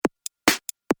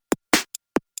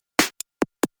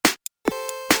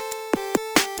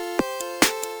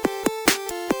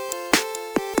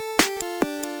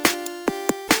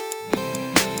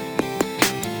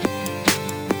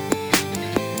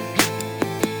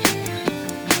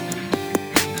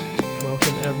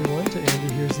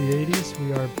the 80s.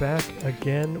 We are back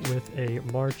again with a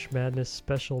March Madness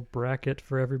special bracket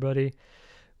for everybody.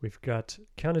 We've got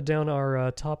counted down our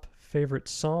top favorite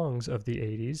songs of the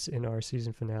 80s in our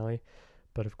season finale.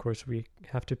 But of course, we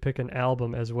have to pick an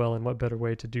album as well, and what better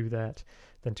way to do that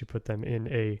than to put them in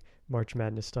a March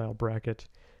Madness style bracket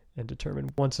and determine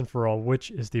once and for all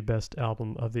which is the best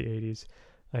album of the 80s.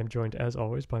 I am joined, as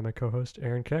always, by my co-host,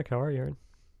 Aaron Keck. How are you, Aaron?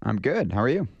 I'm good. How are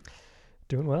you?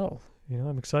 Doing well.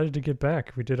 I'm excited to get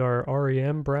back. We did our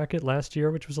REM bracket last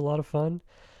year, which was a lot of fun.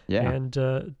 Yeah. And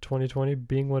 2020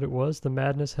 being what it was, the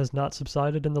madness has not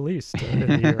subsided in the least in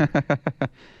the year.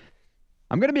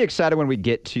 I'm going to be excited when we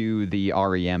get to the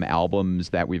REM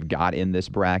albums that we've got in this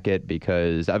bracket,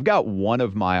 because I've got one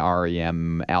of my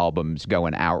REM albums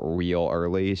going out real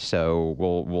early, so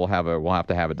we'll have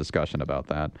to have a discussion about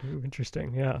that. Ooh,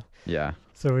 interesting. Yeah. Yeah.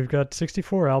 So we've got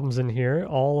 64 albums in here,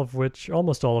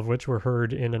 almost all of which were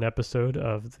heard in an episode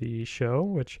of the show,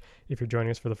 which if you're joining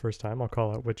us for the first time, I'll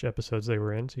call out which episodes they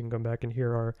were in, so you can go back and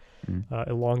hear our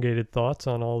elongated thoughts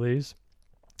on all these.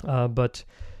 But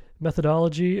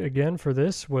methodology, again, for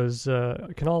this was,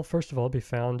 can all, first of all, be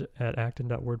found at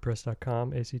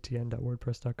acton.wordpress.com,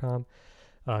 actn.wordpress.com.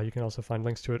 You can also find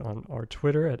links to it on our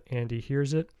Twitter at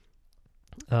AndyHearsIt.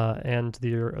 And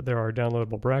there are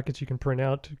downloadable brackets you can print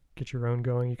out to get your own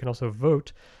going. You can also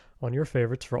vote on your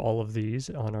favorites for all of these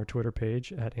on our Twitter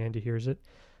page at AndyHearsIt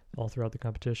all throughout the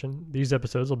competition. These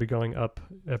episodes will be going up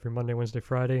every Monday, Wednesday,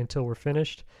 Friday until we're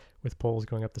finished, with polls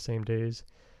going up the same days.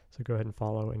 So go ahead and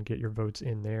follow and get your votes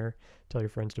in there. Tell your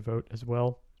friends to vote as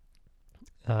well.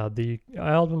 The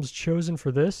albums chosen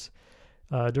for this,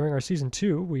 during our season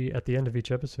 2, we, at the end of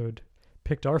each episode,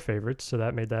 picked our favorites, so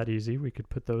that made that easy. We could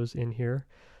put those in here,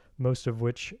 most of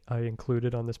which I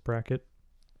included on this bracket.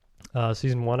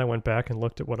 Season 1, I went back and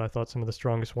looked at what I thought some of the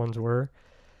strongest ones were,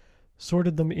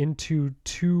 sorted them into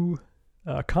two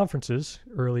conferences,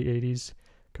 early 80s,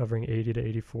 covering 80 to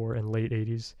 84, and late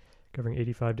 80s, covering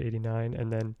 85 to 89,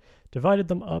 and then divided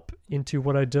them up into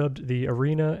what I dubbed the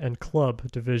arena and club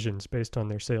divisions based on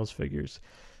their sales figures,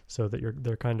 so that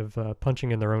they're kind of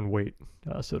punching in their own weight,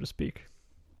 so to speak.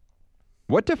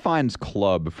 What defines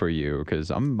club for you? Because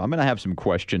I'm going to have some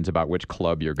questions about which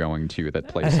club you're going to that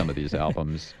plays some of these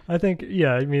albums. I think,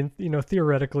 yeah, I mean,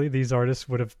 theoretically, these artists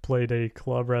would have played a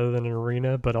club rather than an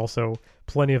arena, but also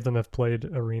plenty of them have played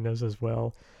arenas as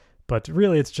well. But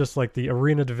really, it's just like the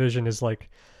arena division is like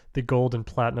the gold and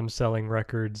platinum selling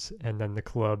records, and then the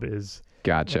club is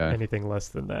anything less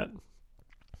than that.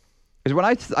 Because when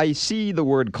I see the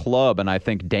word club and I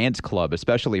think dance club,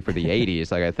 especially for the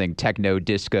 80s, like I think techno,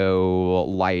 disco,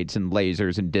 lights and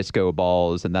lasers and disco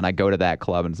balls, and then I go to that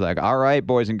club and it's like, all right,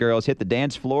 boys and girls, hit the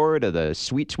dance floor to the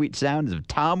sweet, sweet sounds of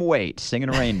Tom Waits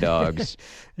singing Rain Dogs.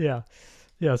 Yeah,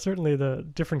 certainly the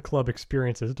different club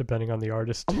experiences depending on the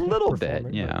artist. A little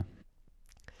bit, yeah.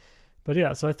 But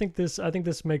yeah, so I think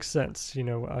this makes sense.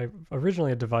 I originally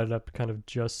had divided up kind of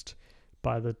just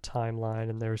by the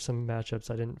timeline, and there were some matchups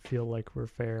I didn't feel like were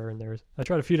fair, and I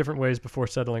tried a few different ways before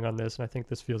settling on this, and I think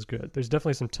this feels good. There's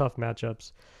definitely some tough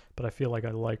matchups, but I feel like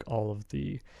I like all of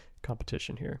the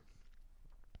competition here.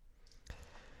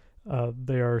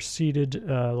 They are seeded,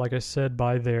 like I said,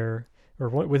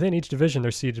 within each division, they're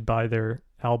seeded by their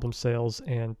album sales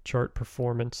and chart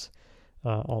performance,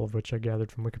 all of which I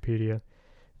gathered from Wikipedia.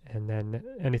 And then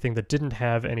anything that didn't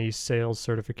have any sales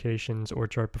certifications or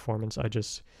chart performance, I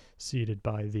just seeded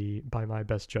by my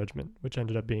best judgment, which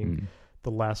ended up being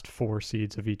the last 4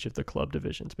 seeds of each of the club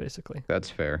divisions, basically. That's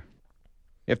fair.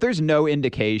 If there's no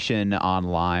indication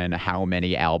online how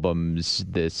many albums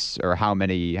how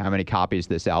many copies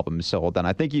this album sold, then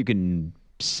I think you can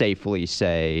safely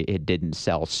say it didn't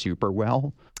sell super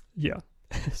well. Yeah,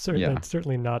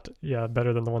 certainly not. Yeah,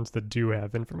 better than the ones that do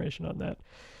have information on that.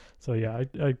 So yeah,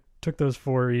 I took those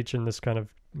 4 each, and this kind of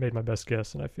made my best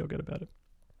guess, and I feel good about it.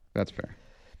 That's fair.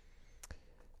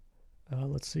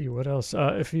 Let's see, what else?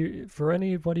 For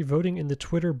anybody voting in the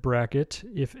Twitter bracket,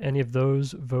 if any of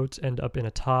those votes end up in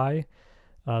a tie,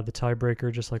 the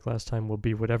tiebreaker, just like last time, will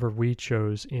be whatever we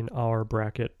chose in our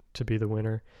bracket to be the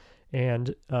winner.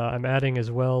 And I'm adding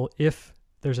as well, if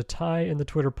there's a tie in the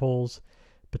Twitter polls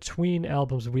between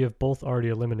albums we have both already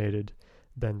eliminated,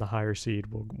 then the higher seed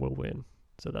will win.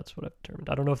 So that's what I've determined.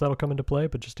 I don't know if that'll come into play,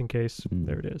 but just in case,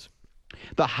 there it is.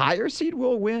 The higher seed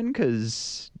will win,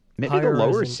 because maybe the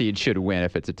lower seed should win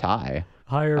if it's a tie.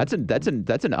 Higher. That's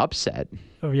an upset.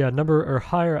 Oh yeah,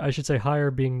 higher. I should say higher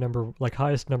being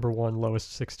highest number 1,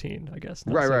 lowest 16. I guess.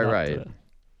 Right.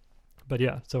 But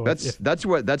yeah, so that's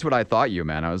what I thought you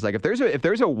meant. I was like, if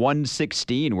there's a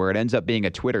 116 where it ends up being a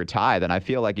Twitter tie, then I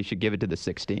feel like you should give it to the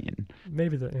 16.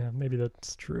 Maybe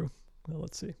that's true. Well,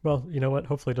 let's see. Well, you know what?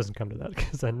 Hopefully it doesn't come to that,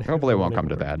 because then Hopefully it won't come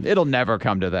to that. It'll never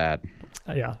come to that.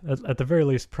 Yeah, at the very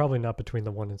least, probably not between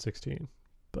the 1 and 16,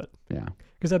 but yeah,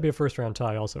 because that'd be a first round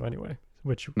tie also anyway.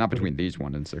 Which not between these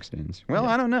 1 and 16s. Well,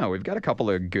 I don't know. We've got a couple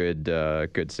of good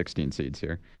 16 seeds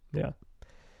here. Yeah,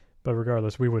 but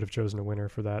regardless, we would have chosen a winner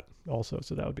for that also,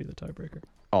 so that would be the tiebreaker.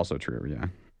 Also true, yeah.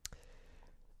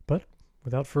 But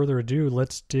without further ado,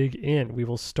 let's dig in. We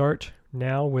will start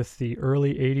now with the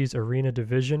early 80s arena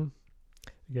division.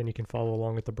 Again, you can follow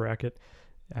along with the bracket,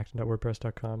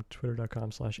 acton.wordpress.com,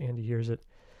 twitter.com/AndyHearsIt.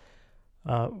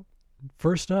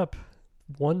 First up,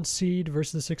 1 seed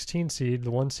versus the 16 seed.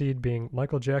 The 1 seed being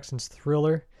Michael Jackson's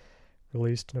Thriller,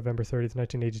 released November 30th,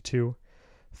 1982.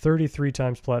 33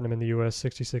 times platinum in the U.S.,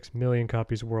 66 million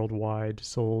copies worldwide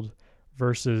sold,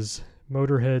 versus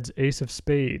Motorhead's Ace of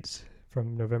Spades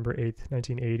from November 8th,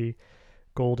 1980.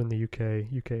 Gold in the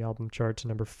UK album charts,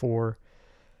 number 4.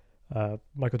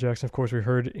 Michael Jackson, of course, we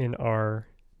heard in our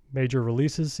Major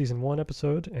Releases Season 1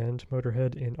 episode, and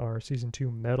Motorhead in our Season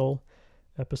 2 Metal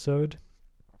episode.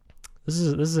 This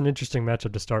is an interesting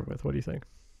matchup to start with. What do you think?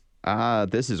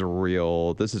 This is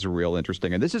real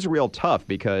interesting, and this is real tough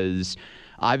because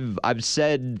I've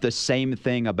said the same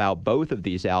thing about both of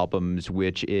these albums,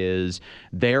 which is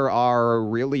there are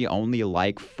really only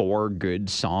like 4 good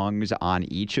songs on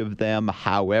each of them.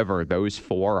 However, those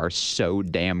 4 are so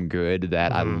damn good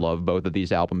that I love both of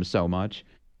these albums so much.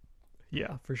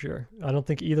 Yeah, for sure. I don't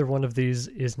think either one of these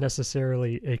is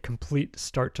necessarily a complete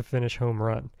start to finish home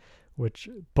run,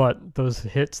 but those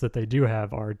hits that they do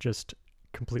have are just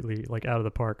completely like out of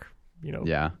the park, you know.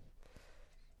 Yeah.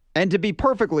 And to be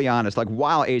perfectly honest, like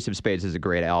while Ace of Spades is a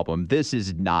great album, this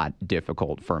is not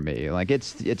difficult for me. Like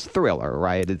it's Thriller,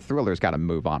 right? Thriller's got to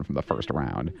move on from the first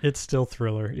round. It's still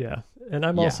Thriller, yeah. And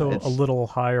I'm also a little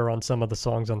higher on some of the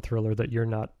songs on Thriller that you're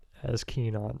not as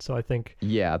keen on. So I think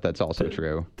that's also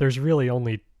true. There's really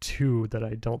only 2 that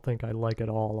I don't think I like at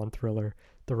all on Thriller.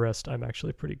 The rest I'm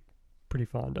actually pretty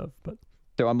fond of, but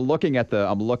so I'm looking at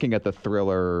the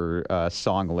Thriller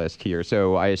song list here.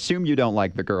 So I assume you don't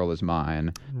like "The Girl Is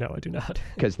Mine." No, I do not.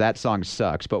 Because that song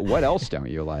sucks. But what else don't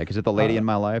you like? Is it "The Lady in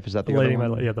My Life"? Is that the Lady other in one?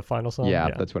 My Life? Yeah, the final song. Yeah,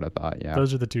 that's what I thought. Yeah,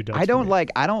 those are the 2 duds. I don't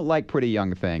like "Pretty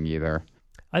Young Thing" either.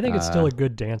 I think it's still a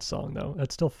good dance song though.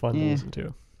 It's still fun to listen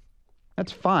to.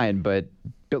 That's fine, but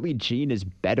Billie Jean is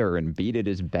better and Beat It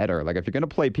is better. Like if you're gonna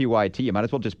play PYT, you might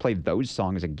as well just play those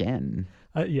songs again.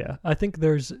 Yeah, I think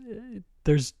there's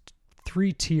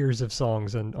 3 tiers of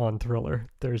songs on Thriller.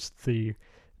 There's the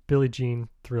Billie Jean,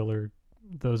 Thriller,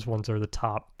 those ones are the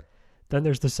top. Then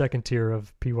there's the second tier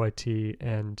of PYT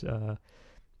and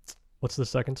what's the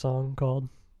second song called?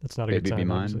 That's not a Baby good Be time.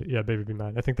 Mine. Obviously. Yeah, Baby Be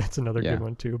Mine. I think that's another good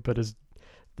one too, but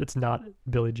it's not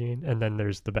Billie Jean. And then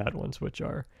there's the bad ones, which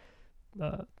are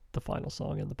the final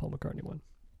song and the Paul McCartney one.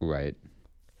 Right.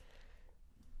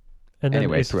 And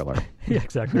anyway, Thriller. Yeah,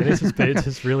 exactly. And Ace of Spades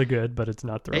is really good, but it's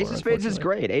not Thriller. Ace of Spades is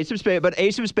great. Ace of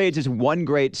Spades is one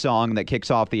great song that kicks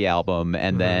off the album,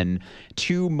 and then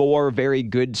 2 more very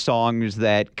good songs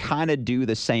that kind of do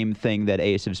the same thing that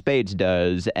Ace of Spades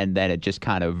does, and then it just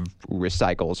kind of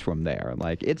recycles from there.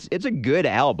 Like it's a good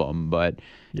album, but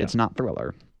it's not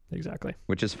Thriller. Exactly.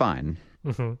 Which is fine.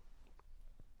 Mm-hmm.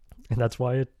 And that's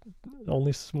why it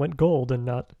only went gold and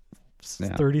not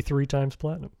 33 times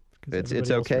platinum. It's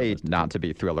okay not to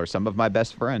be Thriller. Some of my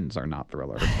best friends are not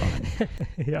Thriller. It's fine.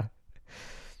 Yeah.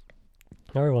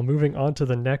 All right, well, moving on to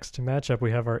the next matchup, we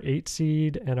have our 8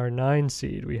 seed and our 9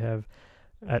 seed. We have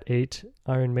at 8,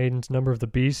 Iron Maiden's Number of the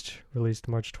Beast, released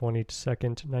March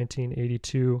 22nd,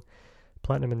 1982.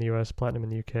 Platinum in the US, platinum in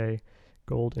the UK,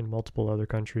 gold in multiple other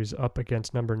countries. Up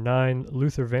against number 9,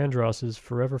 Luther Vandross's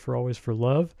Forever for Always for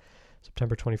Love,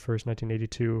 September 21st,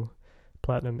 1982.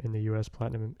 Platinum in the US,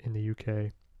 platinum in the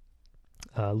UK.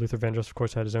 Luther Vandross, of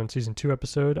course, had his own Season 2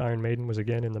 episode. Iron Maiden was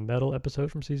again in the Metal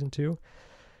episode from Season 2,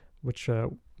 which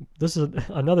this is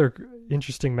another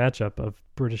interesting matchup of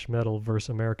British metal versus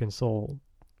American soul.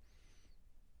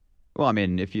 Well, I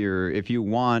mean, if you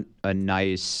want a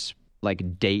nice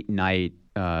like date night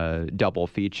double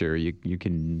feature, you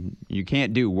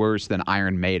can't do worse than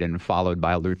Iron Maiden followed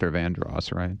by Luther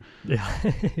Vandross, right? Yeah,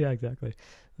 yeah, exactly.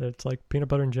 It's like peanut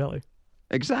butter and jelly.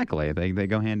 Exactly. They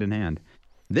go hand in hand.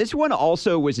 This one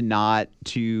also was not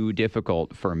too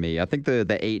difficult for me. I think the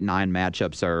 8-9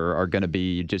 matchups are going to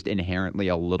be just inherently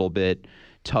a little bit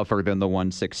tougher than the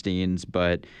 1/16s,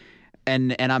 but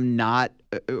and I'm not.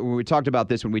 We talked about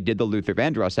this when we did the Luther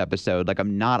Vandross episode. Like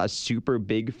I'm not a super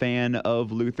big fan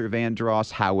of Luther Vandross.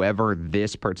 However,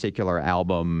 this particular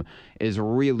album is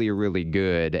really, really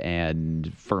good,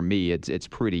 and for me, it's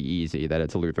pretty easy that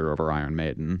it's Luther over Iron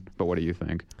Maiden. But what do you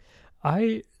think?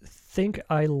 I think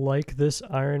I like this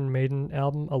Iron Maiden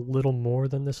album a little more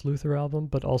than this Luther album,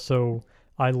 but also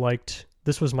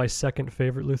this was my second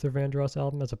favorite Luther Vandross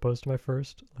album as opposed to my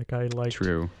first. Like I liked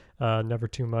True. Never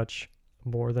Too Much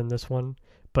more than this one,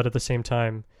 but at the same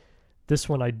time, this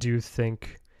one I do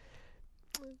think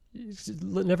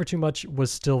Never Too Much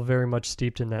was still very much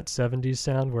steeped in that 70s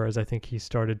sound, whereas I think he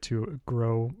started to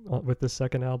grow with this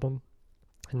second album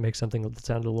and make something that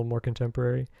sounded a little more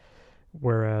contemporary.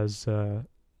 Whereas, but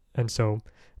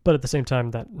at the same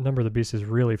time, that Number of the Beast is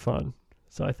really fun.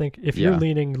 So I think if you're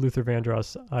leaning Luther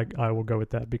Vandross, I will go with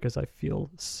that because I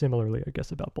feel similarly, I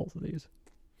guess, about both of these.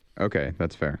 Okay,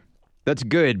 that's fair. That's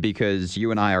good because you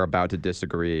and I are about to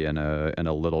disagree in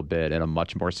a little bit in a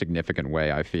much more significant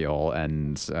way, I feel,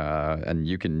 and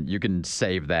you can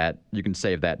save that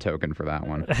token for that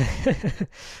one.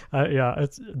 Yeah,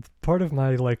 it's part of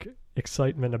my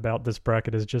excitement about this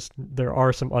bracket is just there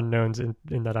are some unknowns in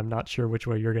that I'm not sure which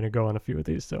way you're going to go on a few of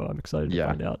these, so I'm excited to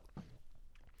find out.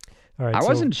 All right, I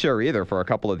wasn't sure either for a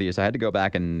couple of these. I had to go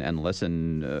back and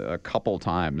listen a couple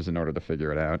times in order to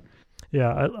figure it out.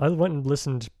 Yeah, I went and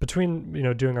listened between,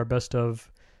 doing our best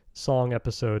of song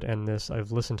episode and this.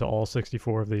 I've listened to all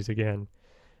 64 of these again,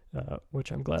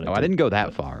 which I'm glad I did. I didn't go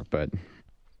that far, but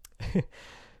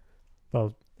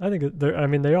well, I think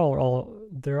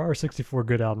there are 64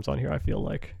 good albums on here, I feel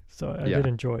like. So I did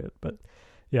enjoy it, but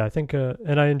yeah, I think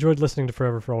and I enjoyed listening to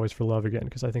Forever for Always for Love again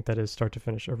because I think that is start to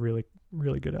finish a really,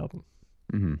 really good album.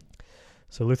 Mm-hmm.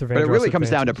 So Luther Vandross. But it really comes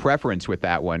down to preference with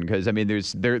that one because I mean,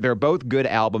 they're both good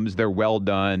albums. They're well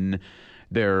done.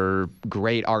 They're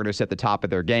great artists at the top of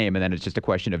their game, and then it's just a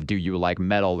question of do you like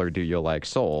metal or do you like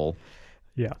soul?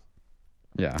 Yeah.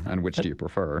 Yeah, and which do you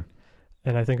prefer?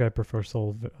 And I think I prefer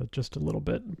soul just a little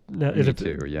bit. Now, Me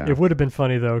too, yeah. It would have been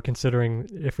funny, though, considering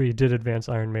if we did advance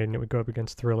Iron Maiden, it would go up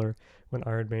against Thriller, when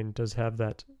Iron Maiden does have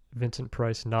that Vincent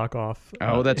Price knockoff.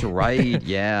 Oh, that's right,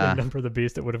 yeah. Number of the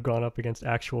Beast that would have gone up against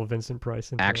actual Vincent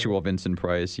Price. Actual Vincent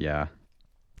Price, yeah.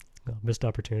 Oh, missed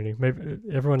opportunity. Maybe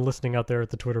everyone listening out there at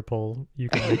the Twitter poll, you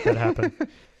can make that happen.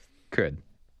 Could.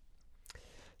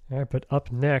 All right, but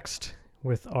up next,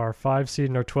 with our 5 seed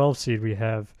and our 12 seed, we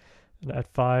have at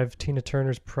 5, Tina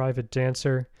Turner's Private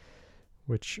Dancer,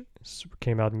 which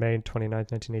came out May 29th,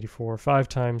 1984. 5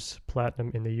 times platinum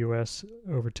in the U.S.,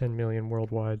 over 10 million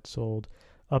worldwide sold.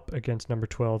 Up against number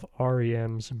 12,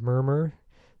 REM's Murmur,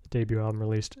 the debut album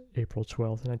released April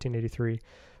 12th, 1983.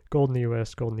 Gold in the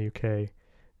U.S., gold in the U.K.,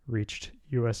 reached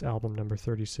U.S. album number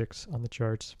 36 on the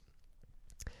charts.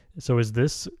 So is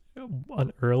this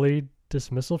an early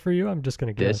dismissal for you? I'm just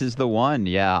going to guess. This is the one,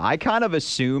 yeah. I kind of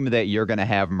assume that you're going to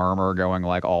have Murmur going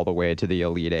all the way to the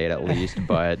Elite Eight at least,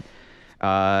 but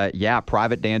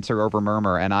Private Dancer over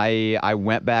Murmur. And I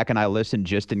went back and I listened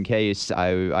just in case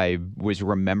I was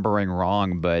remembering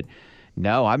wrong, but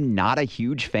no, I'm not a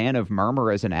huge fan of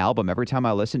Murmur as an album. Every time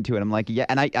I listen to it, I'm like, yeah,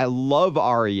 and I love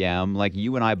REM. Like,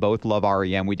 you and I both love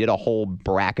REM. We did a whole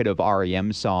bracket of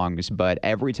REM songs, but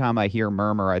every time I hear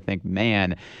Murmur, I think,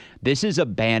 man, this is a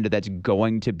band that's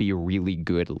going to be really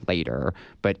good later,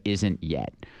 but isn't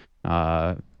yet.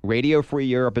 Radio Free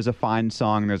Europe is a fine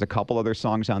song. There's a couple other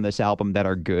songs on this album that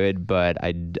are good, but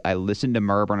I listened to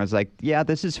Murmur and I was like, yeah,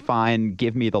 this is fine.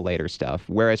 Give me the later stuff.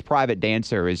 Whereas Private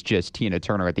Dancer is just Tina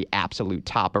Turner at the absolute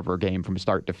top of her game from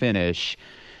start to finish,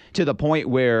 to the point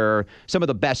where some of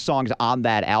the best songs on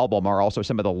that album are also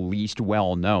some of the least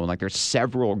well known. Like, there's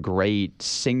several great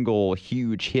single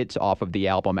huge hits off of the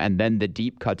album, and then the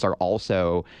deep cuts are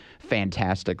also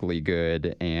fantastically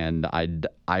good. And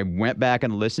I went back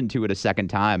and listened to it a second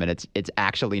time, and it's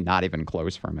actually not even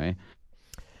close for me.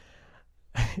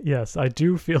 Yes, I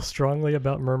do feel strongly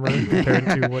about Murmur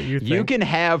compared to what you think. You can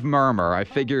have Murmur. I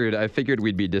figured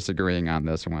we'd be disagreeing on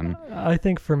this one. I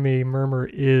think for me, Murmur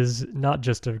is not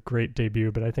just a great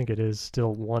debut, but I think it is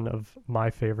still one of my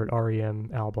favorite REM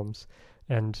albums.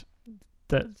 And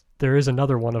that there is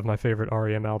another one of my favorite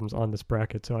REM albums on this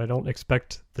bracket, so I don't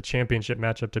expect the championship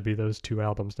matchup to be those two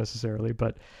albums necessarily,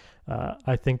 but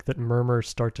I think that Murmur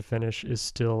start to finish is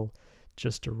still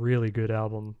just a really good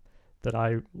album that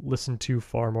I listen to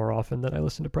far more often than I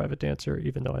listen to Private Dancer,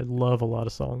 even though I love a lot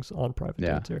of songs on Private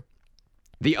Dancer.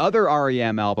 The other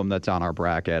REM album that's on our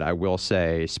bracket, I will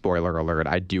say, spoiler alert,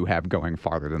 I do have going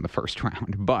farther than the first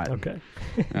round, but okay.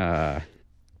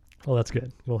 Well, that's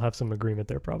good. We'll have some agreement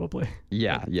there probably.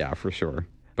 Yeah, for sure.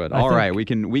 But all right, we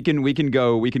can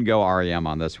go REM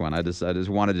on this one. I just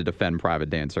wanted to defend Private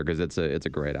Dancer because it's a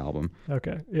great album.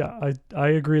 Okay. Yeah, I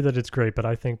agree that it's great, but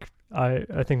I think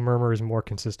Murmur is more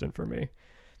consistent for me.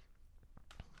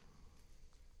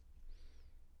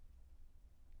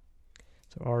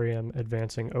 So REM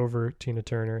advancing over Tina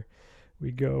Turner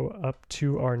We go up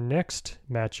to our next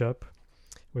matchup,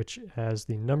 which has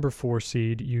the number 4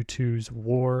 seed U2's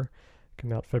War,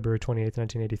 come out February 28th,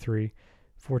 1983,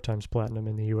 4 times platinum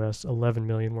in the US, 11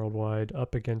 million worldwide,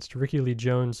 up against Ricky Lee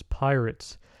Jones'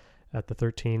 Pirates at the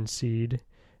 13 seed.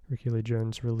 Ricky Lee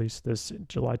Jones released this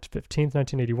July 15th,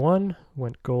 1981,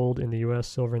 went gold in the US,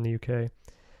 silver in the UK.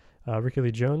 Ricky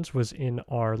Lee Jones was in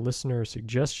our listener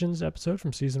suggestions episode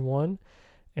from season 1.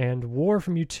 And War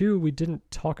from U2, we didn't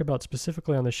talk about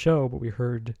specifically on the show, but we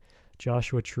heard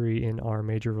Joshua Tree in our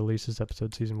major releases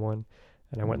episode, season 1.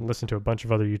 And I went and listened to a bunch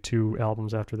of other U2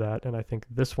 albums after that. And I think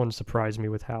this one surprised me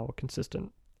with how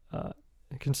consistently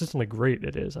great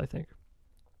it is, I think.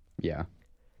 Yeah.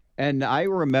 And I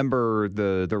remember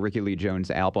the Ricky Lee Jones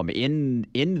album. In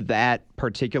that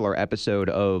particular episode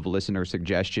of Listener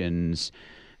Suggestions,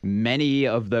 many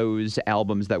of those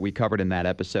albums that we covered in that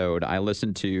episode, I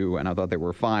listened to, and I thought they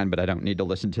were fine, but I don't need to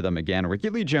listen to them again. Ricky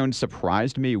Lee Jones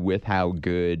surprised me with how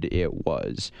good it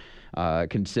was,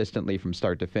 consistently from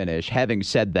start to finish. Having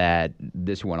said that,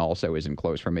 this one also isn't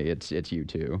close for me. It's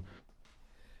U2.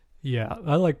 Yeah,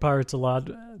 I like Pirates a lot,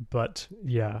 but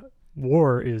yeah,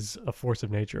 War is a force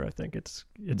of nature, I think. It's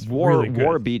really good.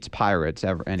 War beats Pirates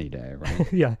any day,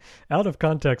 right? Yeah. Out of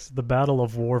context, the battle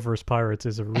of War versus Pirates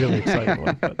is a really exciting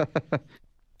one.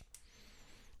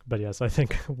 But yes, I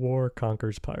think War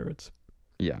conquers Pirates.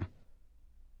 Yeah.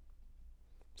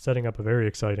 Setting up a very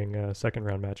exciting second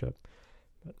round matchup.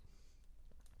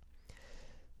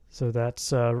 So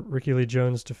that's Ricky Lee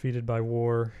Jones defeated by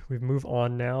War. We move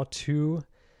on now to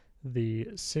the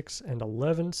 6 and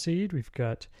 11 seed. We've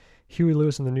got Huey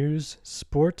Lewis and the News,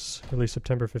 Sports, released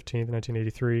September 15th,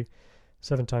 1983,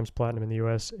 7 times platinum in the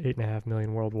US, 8.5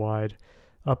 million worldwide,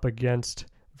 up against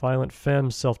Violent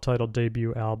Femme's self-titled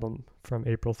debut album from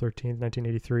April 13th,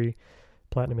 1983,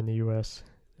 platinum in the US,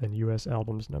 and US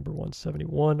albums number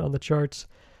 171 on the charts.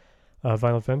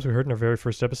 Violent Femmes we heard in our very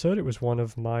first episode. It was one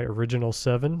of my original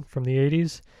 7 from the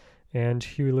 80s. And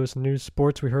Huey Lewis and the News,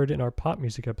 Sports we heard in our pop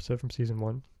music episode from season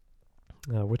 1.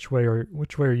 Which way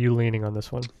are you leaning on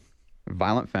this one?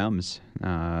 Violent Femmes.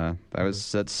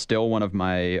 That's still one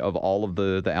of all of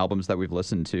the albums that we've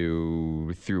listened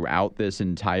to throughout this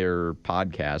entire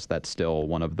podcast. That's still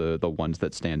one of the ones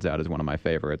that stands out as one of my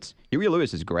favorites. Huey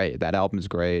Lewis is great. That album is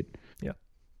great. Yeah.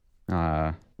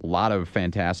 A lot of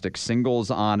fantastic singles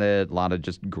on it. A lot of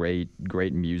just great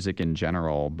music in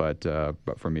general. But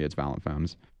for me, it's Violent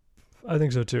Femmes. I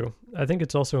think so too. I think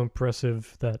it's also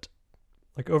impressive that,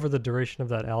 like, over the duration of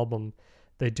that album,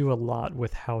 they do a lot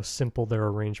with how simple their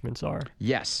arrangements are.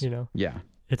 Yes. Yeah.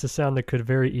 It's a sound that could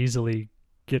very easily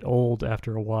get old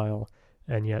after a while,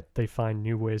 and yet they find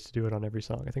new ways to do it on every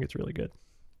song. I think it's really good.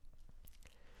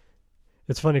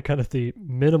 It's funny, kind of the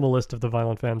minimalist of the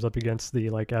Violent Femmes up against the,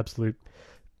 like, absolute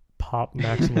pop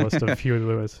maximalist of Huey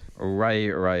Lewis.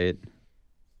 Right.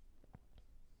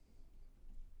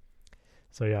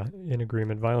 So yeah, in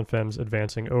agreement. Violent Femmes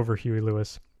advancing over Huey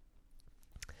Lewis.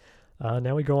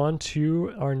 Now we go on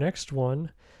to our next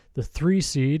one, the 3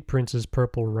 seed, Prince's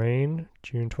Purple Rain,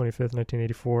 June 25th,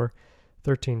 1984,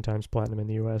 13 times platinum in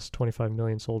the US, 25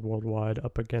 million sold worldwide,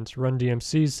 up against Run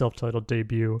DMC's self-titled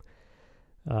debut,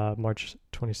 March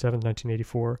 27th,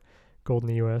 1984, gold in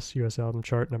the US album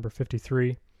chart, number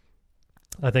 53.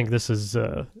 I think this is,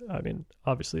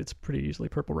 obviously it's pretty easily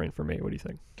Purple Rain for me. What do you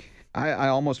think? I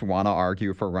almost want to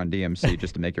argue for Run DMC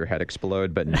just to make your head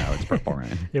explode, but no, it's Purple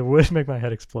Rain. It would make my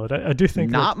head explode. I do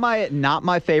think not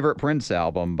my favorite Prince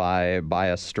album by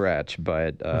a stretch,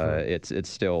 but it's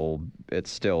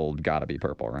still got to be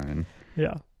Purple Rain.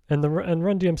 Yeah, and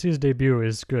Run DMC's debut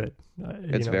is good.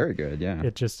 It's very good. Yeah,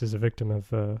 it just is a victim of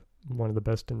one of the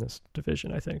best in this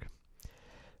division, I think.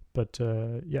 But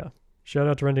yeah, shout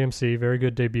out to Run DMC, very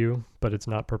good debut, but it's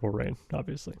not Purple Rain,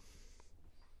 obviously.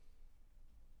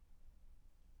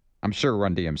 I'm sure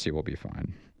Run DMC will be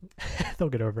fine. They'll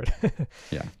get over it.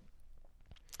 Yeah.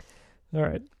 All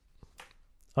right.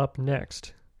 Up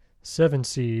next, 7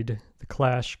 seed, The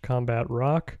Clash, Combat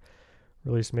Rock,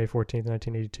 released May 14th,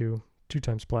 1982, 2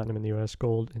 times platinum in the US,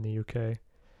 gold in the UK.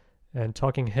 And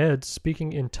Talking Heads,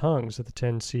 Speaking in Tongues at the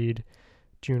 10 seed,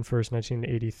 June 1st,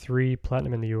 1983,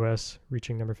 platinum in the US,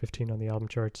 reaching number 15 on the album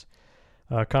charts.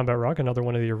 Combat Rock, another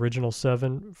one of the original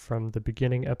 7 from the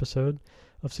beginning episode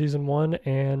of season 1.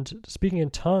 And Speaking in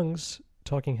Tongues,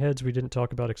 Talking Heads, we didn't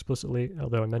talk about explicitly,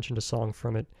 although I mentioned a song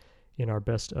from it in our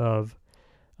best of.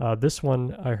 This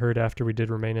one I heard after we did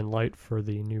Remain in Light for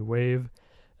the New Wave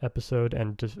episode,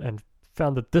 and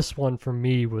found that this one for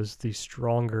me was the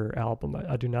stronger album.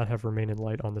 I do not have Remain in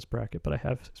Light on this bracket, but I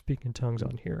have Speaking in Tongues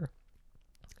on here.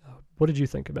 What did you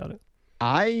think about it?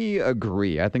 I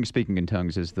agree. I think Speaking in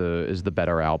Tongues is the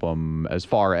better album as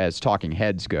far as Talking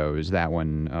Heads goes. That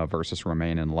one versus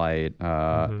Remain in Light.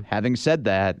 Having said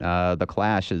that, The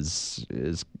Clash is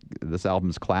this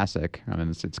album's classic. I mean,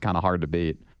 it's kind of hard to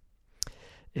beat.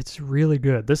 It's really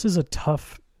good. This is a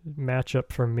tough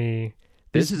matchup for me.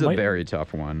 This is a very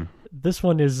tough one. This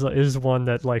one is one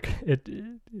that like it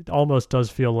almost does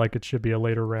feel like it should be a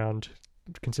later round,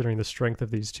 considering the strength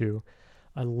of these two.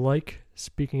 I like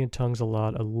Speaking in Tongues a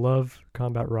lot. I love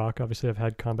Combat Rock. Obviously, I've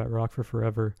had Combat Rock for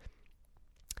forever.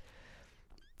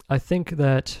 I think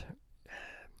that,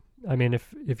 I mean,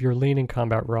 if you're leaning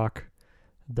Combat Rock,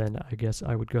 then I guess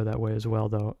I would go that way as well,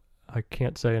 though. I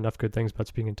can't say enough good things about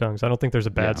Speaking in Tongues. I don't think there's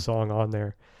a bad song on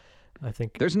there. I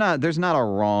think there's not a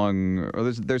wrong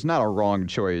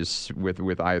choice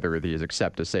with either of these,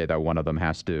 except to say that one of them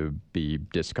has to be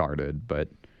discarded. But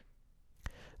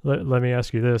let me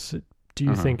ask you this. Do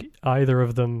you think either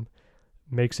of them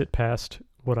makes it past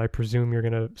what I presume you're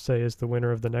going to say is the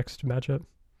winner of the next matchup?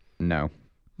 No.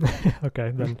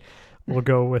 Okay, then we'll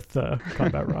go with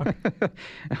Combat Rock.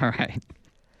 All right.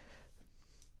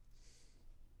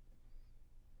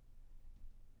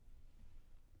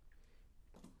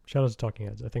 Shout out to Talking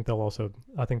Heads. I think they'll also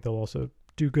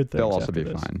do good things. They'll also be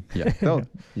fine. Yeah.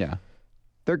 Yeah.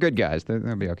 They're good guys.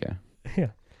 They'll be okay.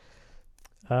 Yeah.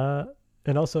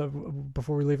 And also,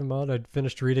 before we leave them out, I'd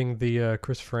finished reading the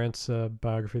Chris France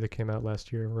biography that came out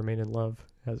last year, Remain in Love,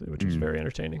 which was very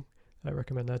entertaining. I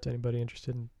recommend that to anybody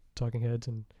interested in Talking Heads.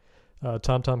 And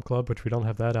Tom Tom Club, which we don't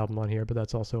have that album on here, but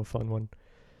that's also a fun one.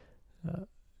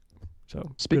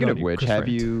 So speaking of which, have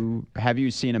you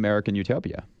seen American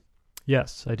Utopia?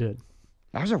 Yes, I did.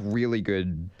 That was a really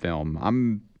good film.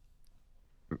 I'm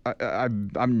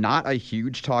not a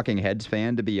huge Talking Heads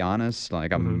fan, to be honest.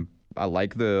 Like I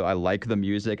like the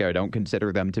music. I don't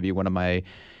consider them to be one of my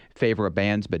favorite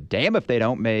bands, but damn if they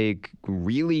don't make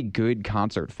really good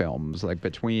concert films. Like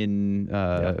between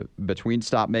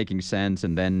Stop Making Sense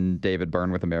and then David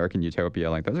Byrne with American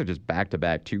Utopia, like those are just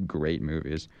back-to-back two great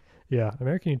movies. Yeah,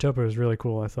 American Utopia was really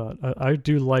cool, I thought. I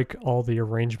do like all the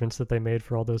arrangements that they made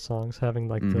for all those songs, having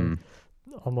like the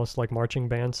almost like marching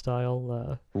band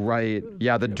style. Right.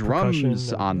 Yeah, the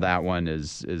drums on that one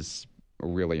is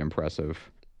really impressive.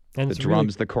 And the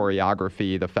drums, the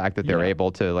choreography, the fact that they're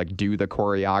able to like do the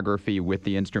choreography with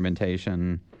the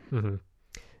instrumentation.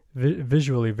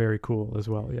 Visually very cool as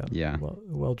well. Yeah. Yeah.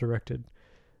 Well directed.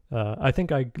 I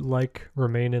think I like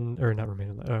Stop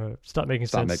Making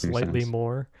Sense slightly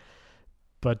more.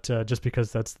 But just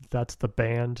because that's the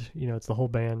band, it's the whole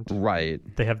band. Right.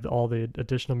 They have all the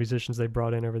additional musicians they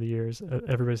brought in over the years.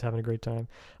 Everybody's having a great time.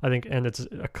 I think, and it's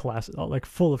a classic, like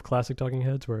full of classic Talking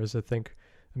Heads, whereas I think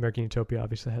American Utopia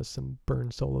obviously has some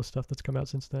Byrne solo stuff that's come out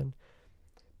since then.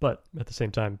 But at the same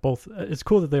time, it's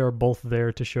cool that they are both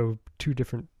there to show two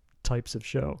different types of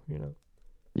show,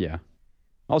 Yeah.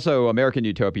 Also, American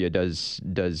Utopia does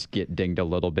get dinged a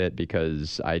little bit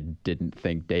because I didn't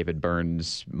think David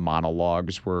Byrne's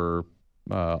monologues were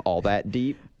all that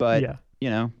deep, but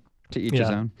to each his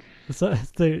own. So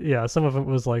some of it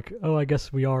was like, oh, I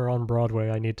guess we are on Broadway.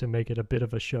 I need to make it a bit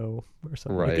of a show or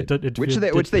something. Right. Like which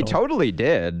they totally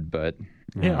did, but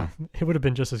yeah, it would have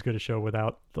been just as good a show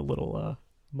without the little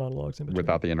monologues in between.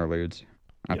 Without the interludes,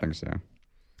 I think so.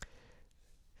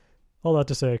 All that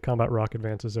to say, Combat Rock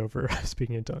advances over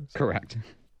Speaking in Tongues. Correct.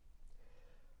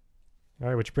 All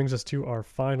right, which brings us to our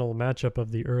final matchup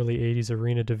of the early 80s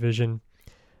Arena Division.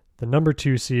 The number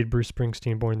 2 seed, Bruce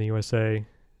Springsteen, Born in the USA,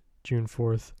 June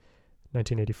 4th,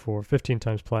 1984, 15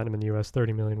 times platinum in the US,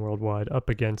 30 million worldwide, up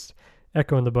against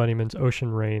Echo and the Bunnymen,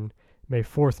 Ocean Rain, May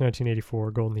 4th, 1984,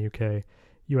 gold in the UK,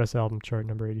 US album chart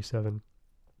number 87.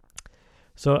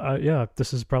 So,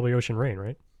 this is probably Ocean Rain,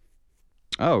 right?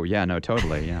 Oh, yeah, no,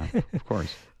 totally, yeah, of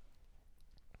course.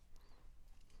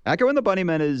 Echo and the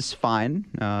Bunnymen is fine.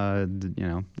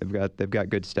 They've got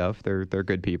good stuff. They're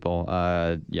good people.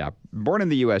 Born in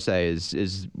the USA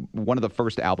is one of the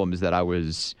first albums that I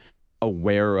was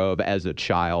aware of as a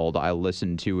child. I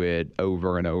listened to it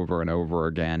over and over and over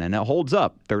again, and it holds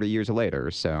up 30 years later.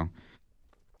 So,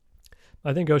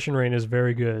 I think Ocean Rain is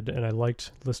very good, and I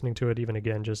liked listening to it even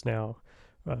again just now.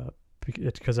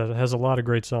 Because it has a lot of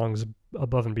great songs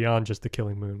above and beyond just The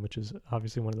Killing Moon, which is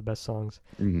obviously one of the best songs.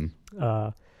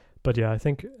 But yeah, I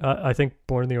think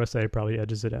Born in the USA probably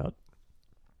edges it out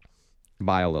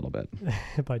by a little bit,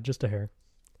 by just a hair.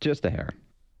 Just a hair.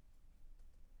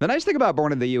 The nice thing about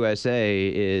Born in the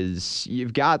USA is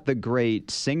you've got the great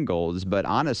singles, but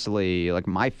honestly, like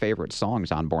my favorite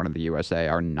songs on Born in the USA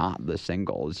are not the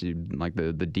singles. Like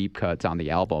the deep cuts on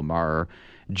the album are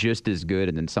just as good,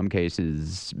 and in some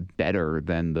cases better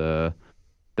than the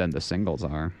than the singles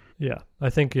are. Yeah, I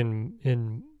think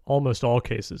in almost all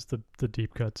cases, the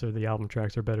deep cuts or the album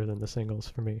tracks are better than the singles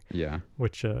for me. Yeah.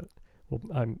 Which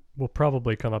will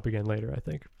probably come up again later, I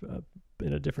think,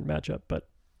 in a different matchup. But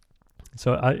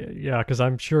so because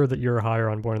I'm sure that you're higher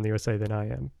on Born in the USA than I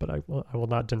am, but I will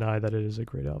not deny that it is a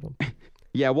great album.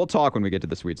 Yeah, we'll talk when we get to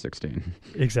the Sweet 16.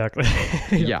 Exactly.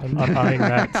 Yeah. I'm eyeing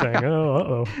Matt saying,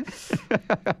 oh,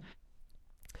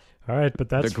 all right, but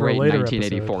that's the great for a later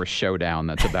 1984 episode. Showdown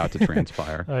that's about to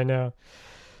transpire. I know.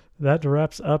 That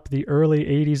wraps up the early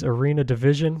 80s arena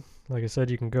division. Like I said,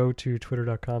 you can go to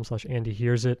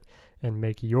twitter.com/AndyHearsIt and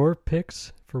make your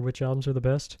picks for which albums are the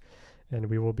best. And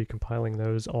we will be compiling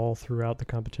those all throughout the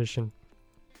competition.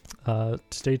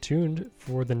 Stay tuned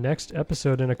for the next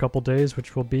episode in a couple days,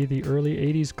 which will be the early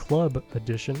 80s club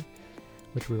edition,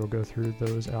 which we will go through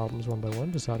those albums one by one,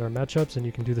 decide our matchups, and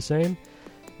you can do the same.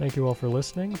 Thank you all for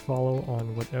listening. Follow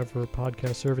on whatever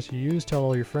podcast service you use. Tell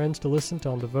all your friends to listen.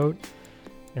 Tell them to vote.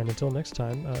 And until next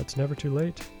time, it's never too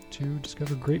late to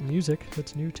discover great music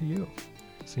that's new to you.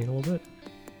 See you in a little bit.